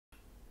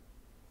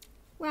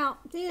Well,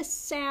 this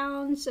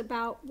sounds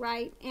about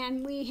right,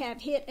 and we have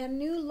hit a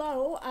new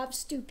low of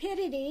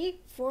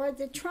stupidity for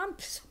the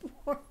Trump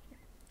supporters.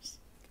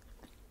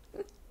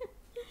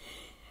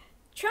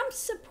 Trump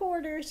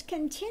supporters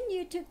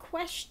continue to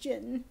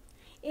question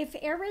if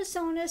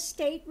Arizona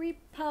State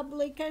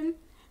Republican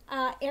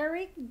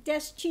Eric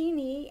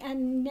Deschini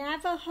and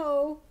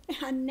Navajo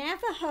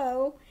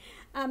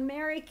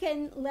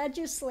American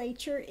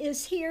legislature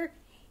is here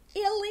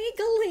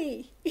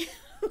illegally.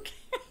 Okay.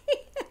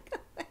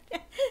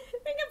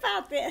 Think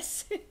about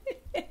this.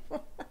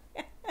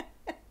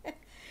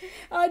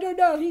 I don't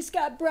know. He's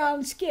got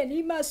brown skin.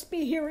 He must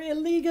be here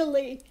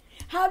illegally.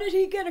 How did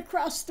he get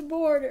across the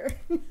border?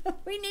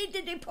 We need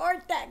to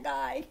deport that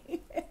guy.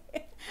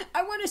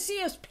 I want to see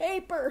his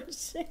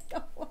papers.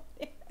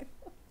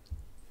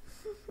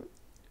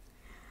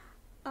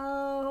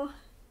 Oh,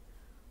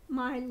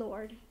 my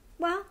Lord.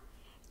 Well,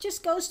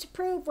 just goes to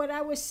prove what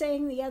I was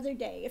saying the other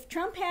day. If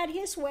Trump had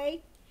his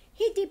way,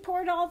 he'd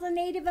deport all the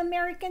Native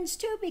Americans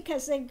too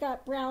because they've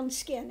got brown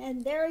skin.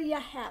 And there you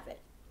have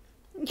it.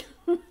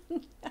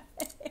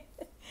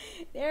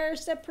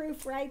 There's the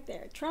proof right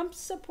there. Trump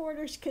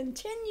supporters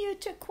continue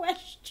to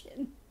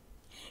question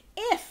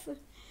if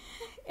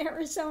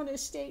Arizona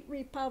State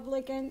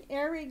Republican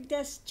Eric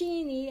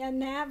Deschini and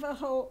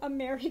Navajo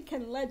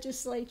American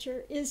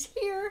legislature is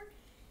here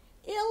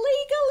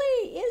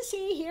illegally. Is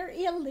he here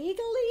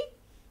illegally?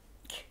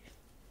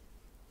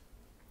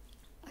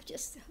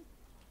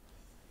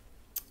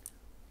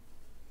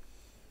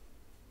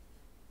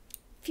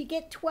 If you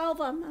get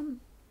 12 of them,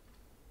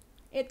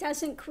 it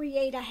doesn't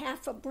create a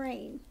half a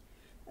brain.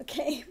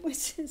 Okay, I'm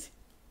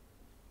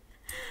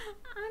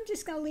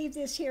just going to leave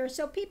this here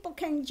so people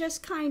can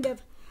just kind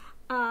of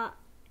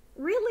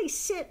really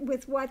sit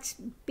with what's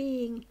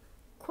being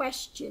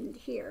questioned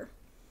here.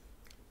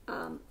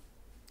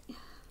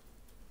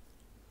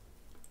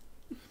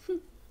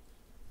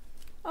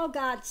 Oh,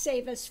 God,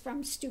 save us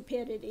from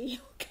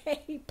stupidity,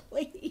 okay,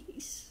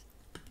 please.